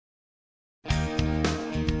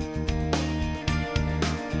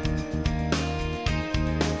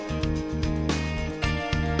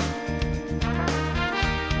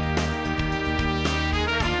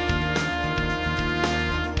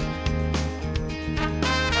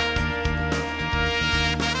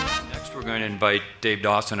going to invite Dave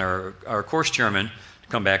Dawson, our course chairman, to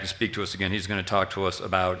come back and speak to us again. He's going to talk to us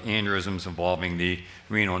about aneurysms involving the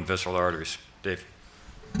renal and visceral arteries. Dave.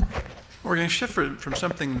 We're going to shift from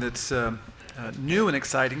something that's new and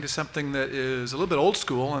exciting to something that is a little bit old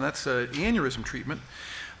school, and that's aneurysm treatment.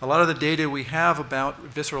 A lot of the data we have about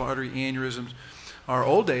visceral artery aneurysms are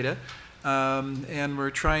old data, and we're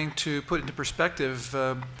trying to put into perspective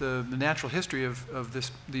the natural history of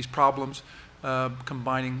these problems,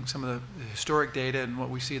 combining some of the historic data and what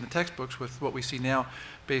we see in the textbooks with what we see now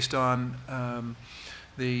based on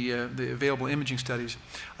the available imaging studies.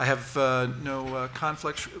 I have no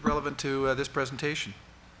conflicts relevant to this presentation.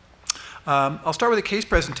 I'll start with a case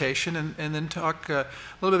presentation and then talk a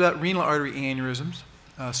little bit about renal artery aneurysms,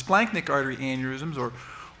 splenic artery aneurysms,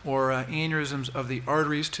 or aneurysms of the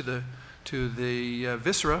arteries to the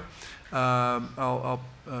viscera. I'll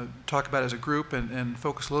talk about it as a group and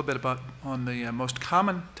focus a little bit on the most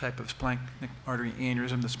common type of splenic artery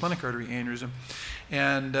aneurysm, the splenic artery aneurysm,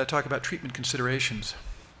 and talk about treatment considerations.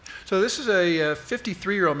 So this is a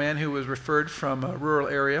 53-year-old man who was referred from a rural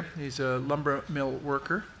area. He's a lumber mill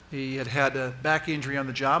worker. He had a back injury on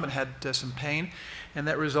the job and had some pain, and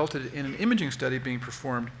that resulted in an imaging study being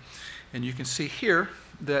performed. And you can see here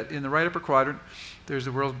that in the right upper quadrant, there's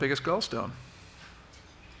the world's biggest gallstone.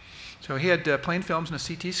 So he had plain films and a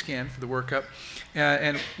CT scan for the workup,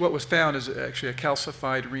 and what was found is actually a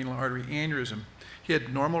calcified renal artery aneurysm. He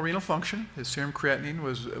had normal renal function. His serum creatinine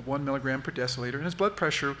was 1 milligram per deciliter, and his blood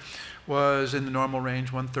pressure was in the normal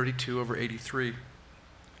range, 132/83.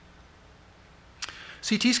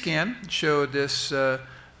 CT scan showed this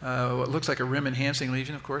what looks like a rim-enhancing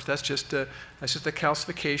lesion. Of course, that's just a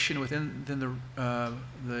calcification within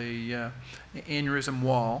the aneurysm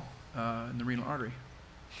wall in the renal artery.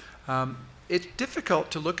 It's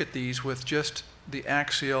difficult to look at these with just the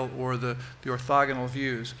axial or the orthogonal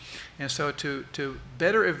views. And so to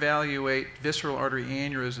better evaluate visceral artery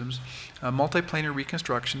aneurysms, multiplanar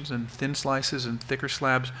reconstructions and thin slices and thicker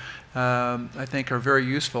slabs I think are very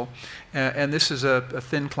useful. And this is a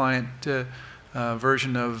thin client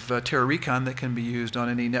version of TerraRecon that can be used on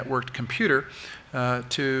any networked computer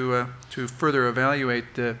to further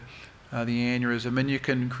evaluate the aneurysm. And you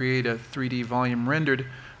can create a 3D volume rendered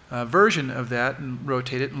version of that and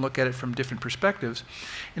rotate it and look at it from different perspectives.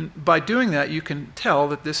 And by doing that, you can tell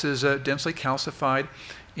that this is a densely calcified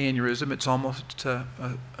aneurysm. It's almost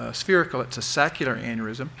spherical. It's a saccular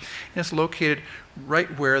aneurysm. And it's located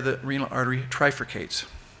right where the renal artery trifurcates.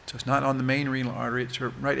 So it's not on the main renal artery. It's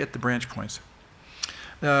right at the branch points.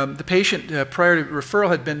 The patient, prior to referral,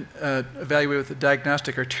 had been evaluated with a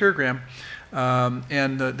diagnostic arteriogram.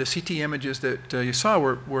 And the CT images that you saw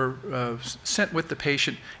were sent with the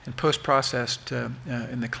patient and post-processed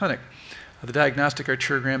in the clinic. The diagnostic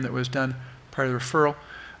arteriogram that was done prior to the referral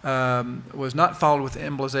was not followed with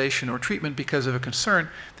embolization or treatment because of a concern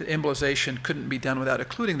that embolization couldn't be done without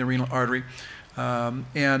occluding the renal artery,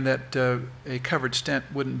 and that a covered stent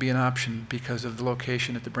wouldn't be an option because of the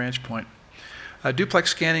location at the branch point. Duplex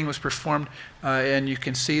scanning was performed, and you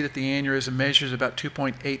can see that the aneurysm measures about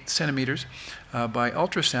 2.8 centimeters by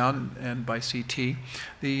ultrasound and by CT.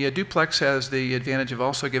 The duplex has the advantage of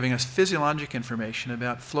also giving us physiologic information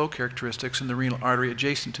about flow characteristics in the renal artery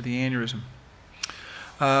adjacent to the aneurysm.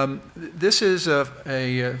 This is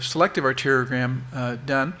a selective arteriogram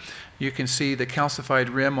done. You can see the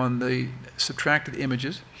calcified rim on the subtracted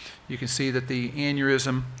images. You can see that the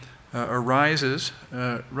aneurysm arises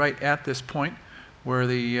right at this point, where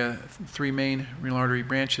the three main renal artery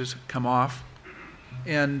branches come off.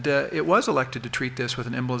 And it was elected to treat this with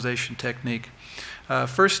an embolization technique.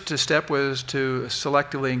 First step was to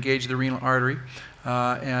selectively engage the renal artery,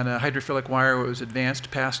 and a hydrophilic wire was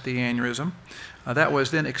advanced past the aneurysm. That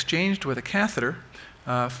was then exchanged with a catheter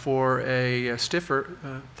for a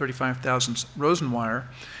stiffer 35,000 Rosen wire,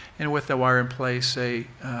 and with the wire in place, a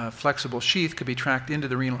flexible sheath could be tracked into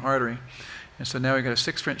the renal artery. And so now we've got a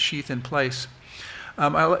 6-French sheath in place.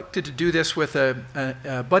 I elected to do this with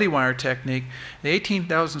a buddy wire technique. The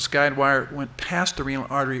 18,000 guide wire went past the renal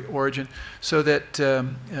artery origin so that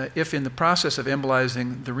if in the process of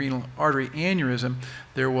embolizing the renal artery aneurysm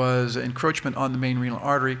there was encroachment on the main renal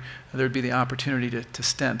artery, there would be the opportunity to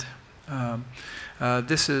stent.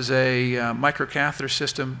 This is a microcatheter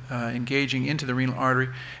system engaging into the renal artery,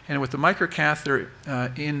 and with the microcatheter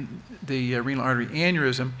in the renal artery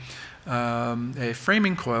aneurysm, a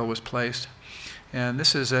framing coil was placed. And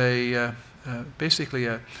this is basically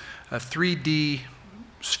a 3D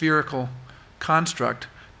spherical construct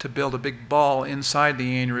to build a big ball inside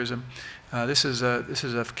the aneurysm. This is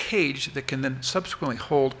a cage that can then subsequently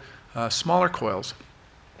hold smaller coils.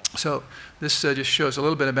 So this just shows a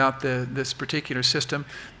little bit about this particular system.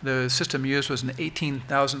 The system used was an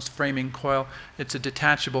 18,000th framing coil. It's a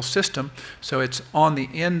detachable system, so it's on the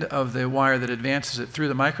end of the wire that advances it through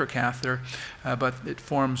the microcatheter, but it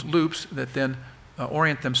forms loops that then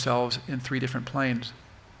orient themselves in 3 different planes.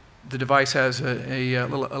 The device has a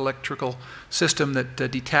little electrical system that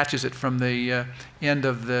detaches it from the end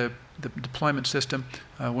of the deployment system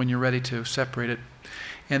when you're ready to separate it.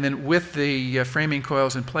 And then with the framing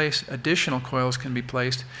coils in place, additional coils can be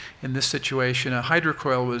placed. In this situation, a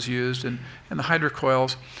hydrocoil was used, and the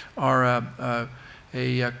hydrocoils are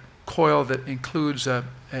a coil that includes a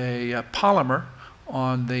polymer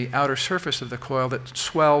on the outer surface of the coil that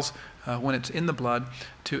swells when it's in the blood.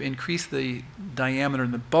 To increase the diameter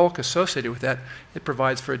and the bulk associated with that, it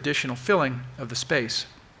provides for additional filling of the space.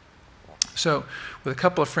 So with a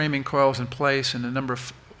couple of framing coils in place and a number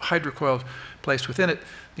of hydrocoils placed within it,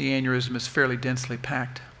 the aneurysm is fairly densely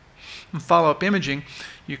packed. In follow-up imaging,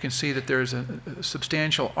 you can see that there's a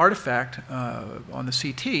substantial artifact on the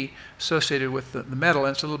CT associated with the metal,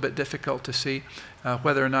 and it's a little bit difficult to see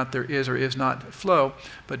whether or not there is or is not flow,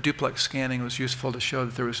 but duplex scanning was useful to show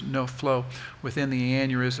that there was no flow within the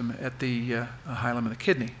aneurysm at the hilum of the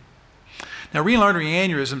kidney. Now, renal artery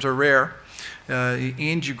aneurysms are rare. The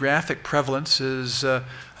angiographic prevalence is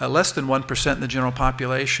less than 1% in the general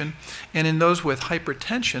population, and in those with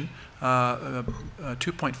hypertension,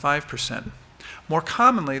 2.5%. More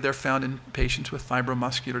commonly, they're found in patients with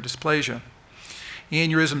fibromuscular dysplasia.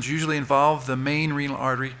 Aneurysms usually involve the main renal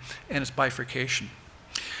artery and its bifurcation.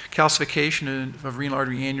 Calcification of renal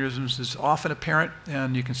artery aneurysms is often apparent,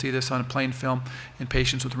 and you can see this on a plain film in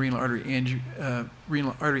patients with renal artery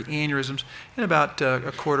aneurysms in about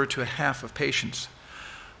a quarter to a half of patients.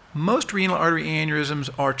 Most renal artery aneurysms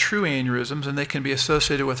are true aneurysms, and they can be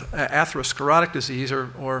associated with atherosclerotic disease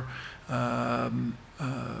or the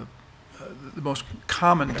most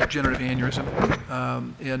common degenerative aneurysm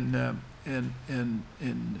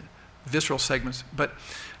in visceral segments. But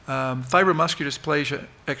fibromuscular dysplasia,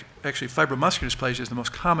 actually fibromuscular dysplasia is the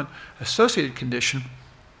most common associated condition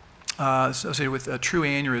associated with true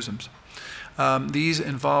aneurysms. These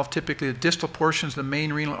involve typically the distal portions of the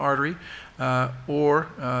main renal artery or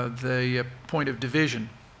the point of division.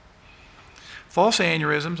 False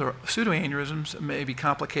aneurysms or pseudoaneurysms may be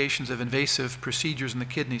complications of invasive procedures in the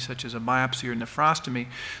kidney, such as a biopsy or nephrostomy.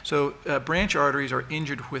 So branch arteries are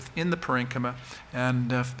injured within the parenchyma,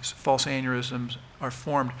 and false aneurysms are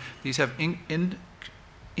formed. These have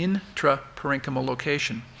intraparenchymal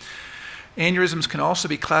location. Aneurysms can also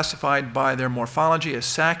be classified by their morphology as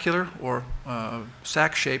saccular or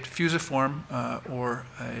sac-shaped, fusiform, or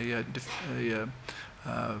a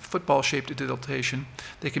football-shaped dilatation.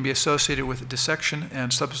 They can be associated with dissection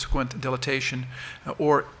and subsequent dilatation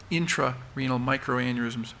or intrarenal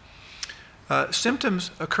microaneurysms. Symptoms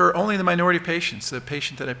occur only in the minority of patients. The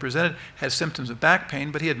patient that I presented had symptoms of back pain,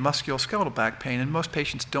 but he had musculoskeletal back pain, and most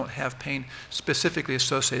patients don't have pain specifically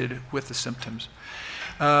associated with the symptoms.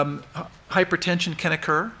 Hypertension can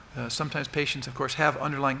occur. Sometimes patients, of course, have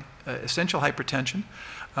underlying essential hypertension,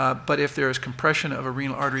 but if there is compression of a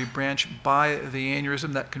renal artery branch by the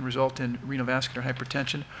aneurysm, that can result in renal vascular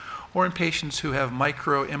hypertension. Or in patients who have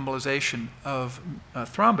microembolization of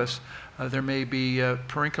thrombus, there may be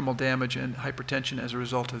parenchymal damage and hypertension as a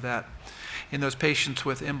result of that. In those patients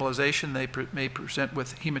with embolization, they may present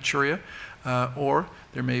with hematuria, or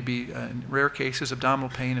there may be, in rare cases, abdominal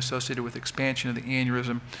pain associated with expansion of the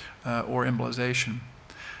aneurysm or embolization.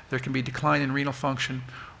 There can be decline in renal function,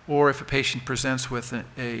 or if a patient presents with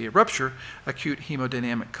a rupture, acute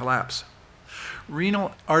hemodynamic collapse.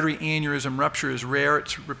 Renal artery aneurysm rupture is rare.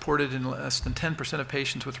 It's reported in less than 10% of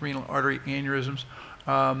patients with renal artery aneurysms,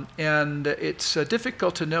 and it's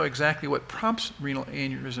difficult to know exactly what prompts renal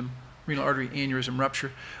artery aneurysm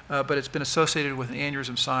rupture, but it's been associated with an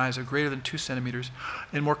aneurysm size of greater than 2 centimeters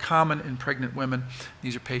and more common in pregnant women.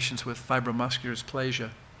 These are patients with fibromuscular dysplasia.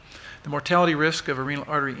 The mortality risk of a renal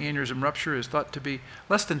artery aneurysm rupture is thought to be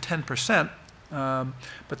less than 10%,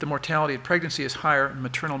 but the mortality at pregnancy is higher, and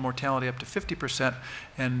maternal mortality up to 50%,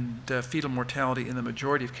 and fetal mortality in the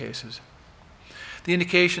majority of cases. The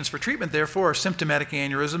indications for treatment, therefore, are symptomatic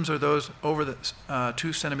aneurysms, or those over the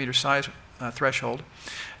 2 centimeter size threshold,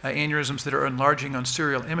 aneurysms that are enlarging on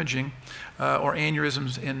serial imaging, or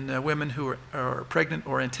aneurysms in women who are pregnant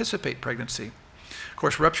or anticipate pregnancy. Of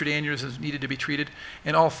course, ruptured aneurysms needed to be treated,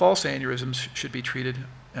 and all false aneurysms should be treated,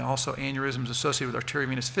 and also aneurysms associated with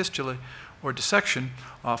arteriovenous fistula or dissection,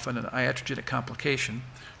 often an iatrogenic complication,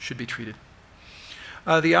 should be treated.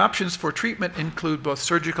 The options for treatment include both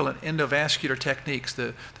surgical and endovascular techniques.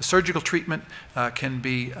 The surgical treatment can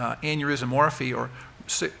be aneurysmorrhaphy or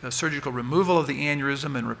surgical removal of the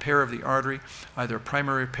aneurysm and repair of the artery, either a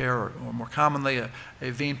primary repair or more commonly a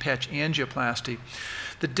vein patch angioplasty.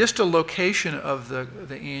 The distal location of the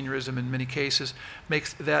aneurysm in many cases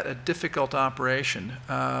makes that a difficult operation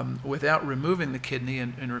without removing the kidney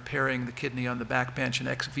and repairing the kidney on the back bench, an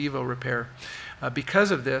ex vivo repair.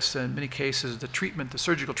 Because of this, in many cases, the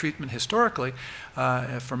surgical treatment historically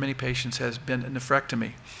for many patients has been a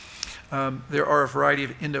nephrectomy. There are a variety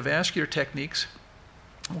of endovascular techniques.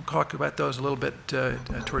 We'll talk about those a little bit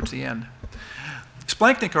towards the end.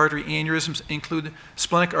 Splenic artery aneurysms include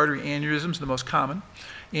splenic artery aneurysms, the most common,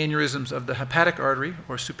 aneurysms of the hepatic artery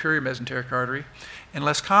or superior mesenteric artery, and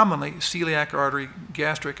less commonly, celiac artery,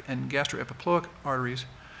 gastric, and gastroepiploic arteries,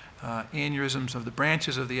 aneurysms of the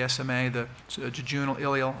branches of the SMA, the jejunal,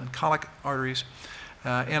 ileal, and colic arteries,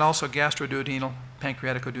 and also gastroduodenal,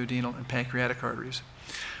 pancreaticoduodenal, and pancreatic arteries.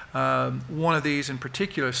 One of these in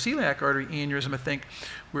particular, celiac artery aneurysm, I think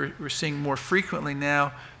we're seeing more frequently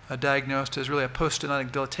now diagnosed as really a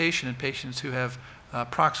poststenotic dilatation in patients who have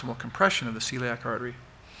proximal compression of the celiac artery.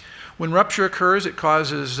 When rupture occurs, it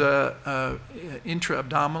causes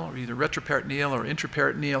intra-abdominal or either retroperitoneal or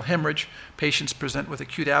intraperitoneal hemorrhage. Patients present with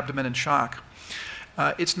acute abdomen and shock.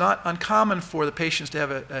 It's not uncommon for the patients to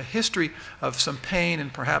have a history of some pain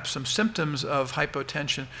and perhaps some symptoms of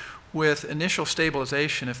hypotension with initial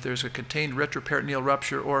stabilization if there's a contained retroperitoneal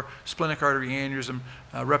rupture or splenic artery aneurysm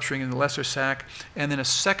rupturing in the lesser sac, and then a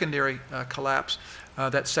secondary collapse.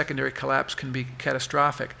 That secondary collapse can be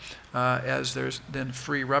catastrophic as there's then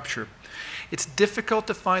free rupture. It's difficult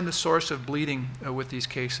to find the source of bleeding with these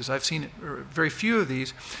cases. I've seen very few of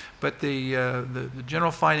these, but the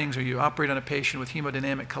general findings are you operate on a patient with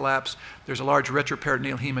hemodynamic collapse, there's a large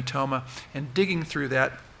retroperitoneal hematoma, and digging through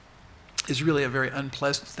that is really a very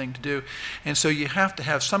unpleasant thing to do. And so you have to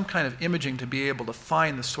have some kind of imaging to be able to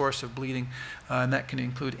find the source of bleeding, and that can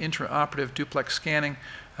include intraoperative duplex scanning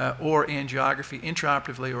or angiography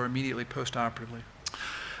intraoperatively or immediately postoperatively.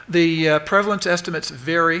 The prevalence estimates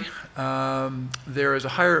vary. There is a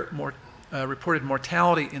higher reported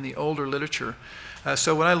mortality in the older literature.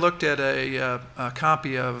 So when I looked at a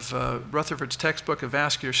copy of Rutherford's textbook of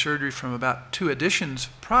vascular surgery from about 2 editions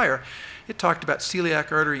prior, it talked about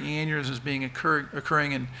celiac artery aneurysms being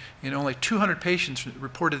occurring in only 200 patients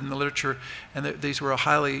reported in the literature, and these were a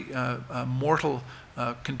highly mortal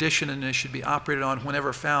condition, and they should be operated on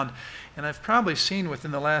whenever found. And I've probably seen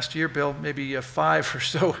within the last year, Bill, maybe 5 or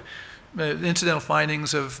so incidental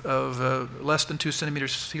findings of less than 2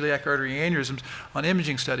 centimeters celiac artery aneurysms on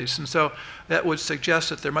imaging studies. And so that would suggest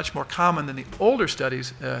that they're much more common than the older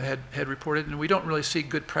studies had reported, and we don't really see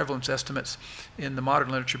good prevalence estimates in the modern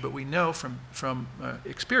literature, but we know from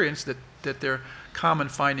experience that they're common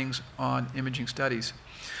findings on imaging studies.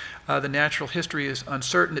 The natural history is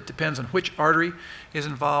uncertain. It depends on which artery is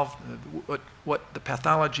involved, what the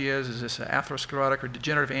pathology is. Is this an atherosclerotic or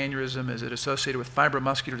degenerative aneurysm? Is it associated with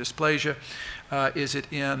fibromuscular dysplasia? Is it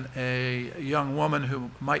in a young woman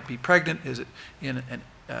who might be pregnant? Is it in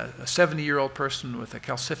a 70-year-old person with a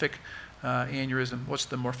calcific aneurysm? What's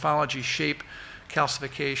the morphology, shape,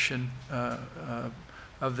 calcification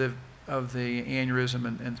of the aneurysm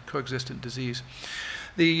and coexistent disease?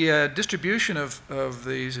 The distribution of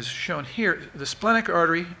these is shown here. The splenic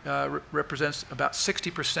artery represents about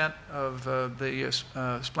 60% of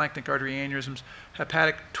the splenic artery aneurysms,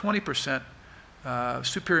 hepatic 20%,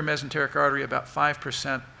 superior mesenteric artery about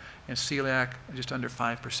 5%, and celiac just under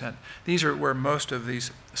 5%. These are where most of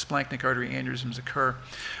these splenic artery aneurysms occur.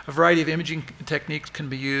 A variety of imaging techniques can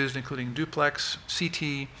be used, including duplex,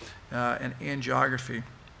 CT, and angiography.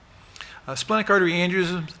 Splenic artery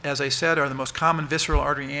aneurysms, as I said, are the most common visceral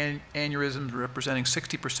artery aneurysms, representing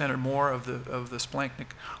 60% or more of the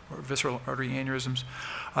splenic or visceral artery aneurysms.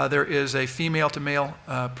 There is a female-to-male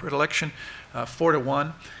predilection,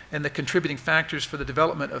 4-to-1, and the contributing factors for the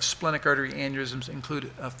development of splenic artery aneurysms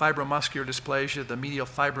include fibromuscular dysplasia, the medial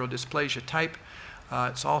fibrodysplasia type.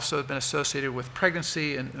 It's also been associated with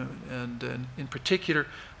pregnancy and in particular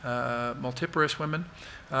multiparous women,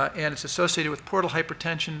 and it's associated with portal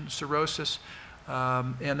hypertension, cirrhosis,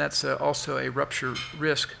 and that's also a rupture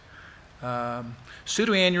risk.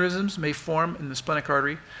 Pseudoaneurysms may form in the splenic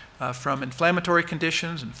artery from inflammatory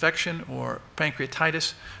conditions, infection, or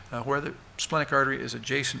pancreatitis, where the splenic artery is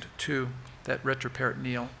adjacent to that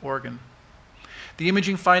retroperitoneal organ. The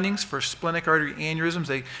imaging findings for splenic artery aneurysms,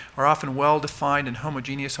 they are often well-defined and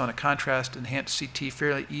homogeneous on a contrast-enhanced CT,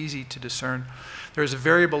 fairly easy to discern. There is a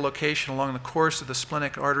variable location along the course of the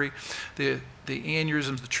splenic artery. The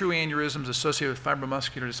aneurysms, the true aneurysms associated with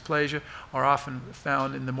fibromuscular dysplasia are often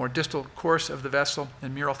found in the more distal course of the vessel,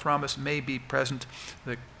 and mural thrombus may be present.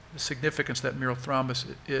 The significance of that mural thrombus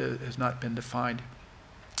has not been defined.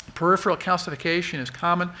 Peripheral calcification is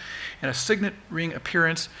common, and a signet ring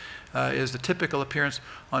appearance is the typical appearance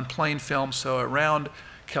on plain film. So a round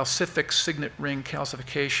calcific signet ring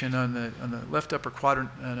calcification on the left upper quadrant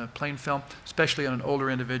on a plain film, especially on an older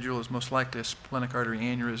individual, is most likely a splenic artery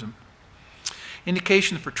aneurysm.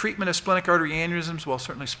 Indication for treatment of splenic artery aneurysms, well,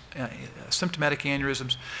 certainly symptomatic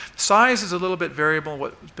aneurysms. Size is a little bit variable.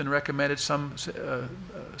 What's been recommended, some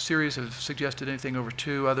series have suggested anything over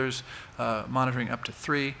 2, others monitoring up to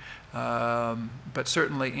 3. But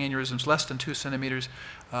certainly aneurysms less than 2 centimeters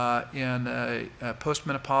in a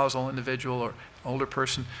postmenopausal individual or older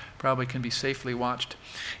person probably can be safely watched.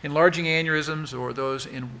 Enlarging aneurysms, or those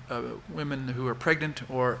in women who are pregnant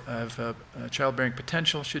or have childbearing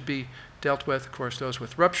potential, should be dealt with. Of course, those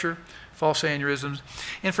with rupture, false aneurysms.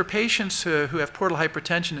 And for patients who have portal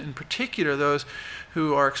hypertension, in particular those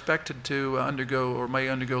who are expected to undergo or may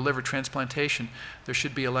undergo liver transplantation, there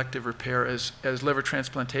should be elective repair, as liver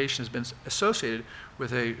transplantation has been associated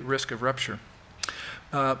with a risk of rupture.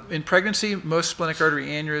 In pregnancy, most splenic artery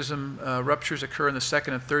aneurysm ruptures occur in the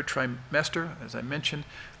 2nd and 3rd trimester, as I mentioned.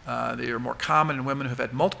 They are more common in women who have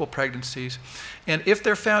had multiple pregnancies. And if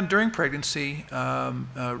they're found during pregnancy,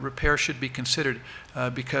 repair should be considered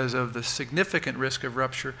because of the significant risk of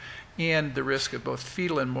rupture and the risk of both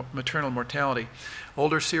fetal and maternal mortality.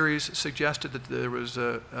 Older series suggested that there was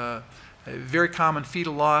a very common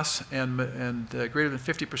fetal loss and greater than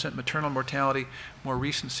 50% maternal mortality. More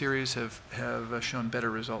recent series have shown better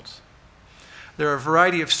results. There are a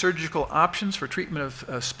variety of surgical options for treatment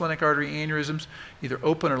of splenic artery aneurysms, either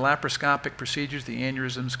open or laparoscopic procedures. The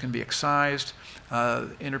aneurysms can be excised.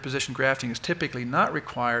 Interposition grafting is typically not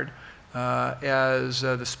required, as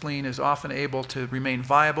the spleen is often able to remain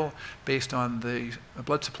viable based on the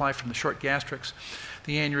blood supply from the short gastrix.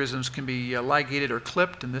 The aneurysms can be ligated or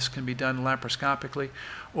clipped, and this can be done laparoscopically.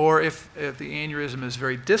 Or if the aneurysm is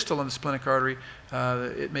very distal in the splenic artery,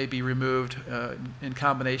 it may be removed in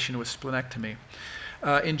combination with splenectomy.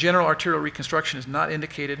 In general, arterial reconstruction is not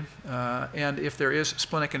indicated, and if there is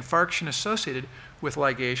splenic infarction associated with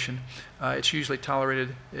ligation, it's usually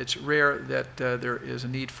tolerated. It's rare that there is a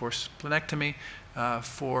need for splenectomy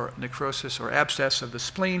for necrosis or abscess of the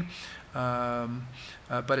spleen,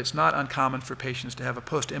 but it's not uncommon for patients to have a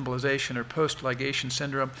post-embolization or post-ligation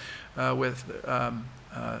syndrome with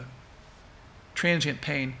transient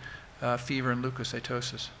pain, fever, and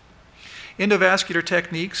leukocytosis. Endovascular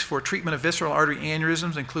techniques for treatment of visceral artery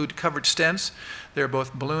aneurysms include covered stents. They're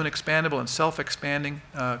both balloon expandable and self-expanding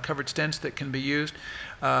covered stents that can be used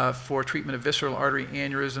for treatment of visceral artery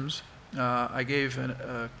aneurysms. I gave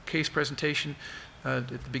a case presentation at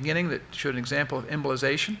the beginning that showed an example of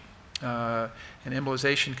embolization. And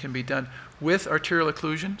embolization can be done with arterial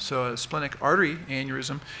occlusion, so a splenic artery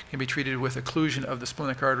aneurysm can be treated with occlusion of the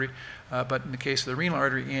splenic artery, but in the case of the renal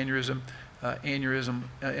artery aneurysm,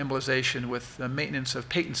 embolization with maintenance of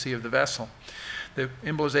patency of the vessel. The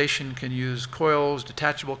embolization can use coils,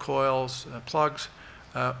 detachable coils, plugs,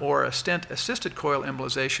 or a stent-assisted coil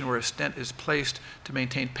embolization where a stent is placed to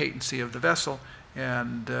maintain patency of the vessel,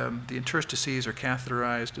 and the interstices are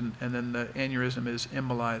catheterized, and then the aneurysm is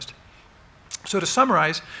embolized. So to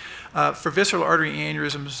summarize, for visceral artery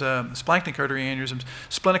aneurysms, splanchnic artery aneurysms,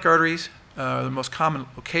 splenic arteries are the most common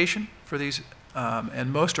location for these,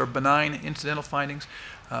 and most are benign incidental findings,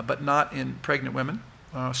 but not in pregnant women.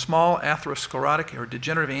 Small atherosclerotic or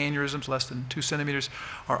degenerative aneurysms less than 2 centimeters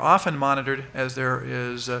are often monitored, as there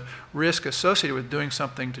is risk associated with doing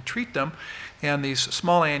something to treat them, and these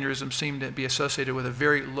small aneurysms seem to be associated with a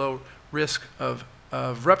very low risk of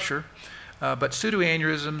rupture. But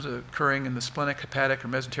pseudoaneurysms occurring in the splenic, hepatic, or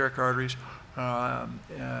mesenteric arteries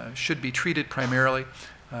should be treated primarily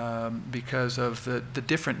because of the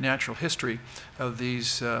different natural history of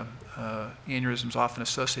these aneurysms, often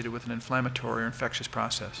associated with an inflammatory or infectious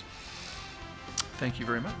process. Thank you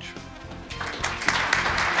very much.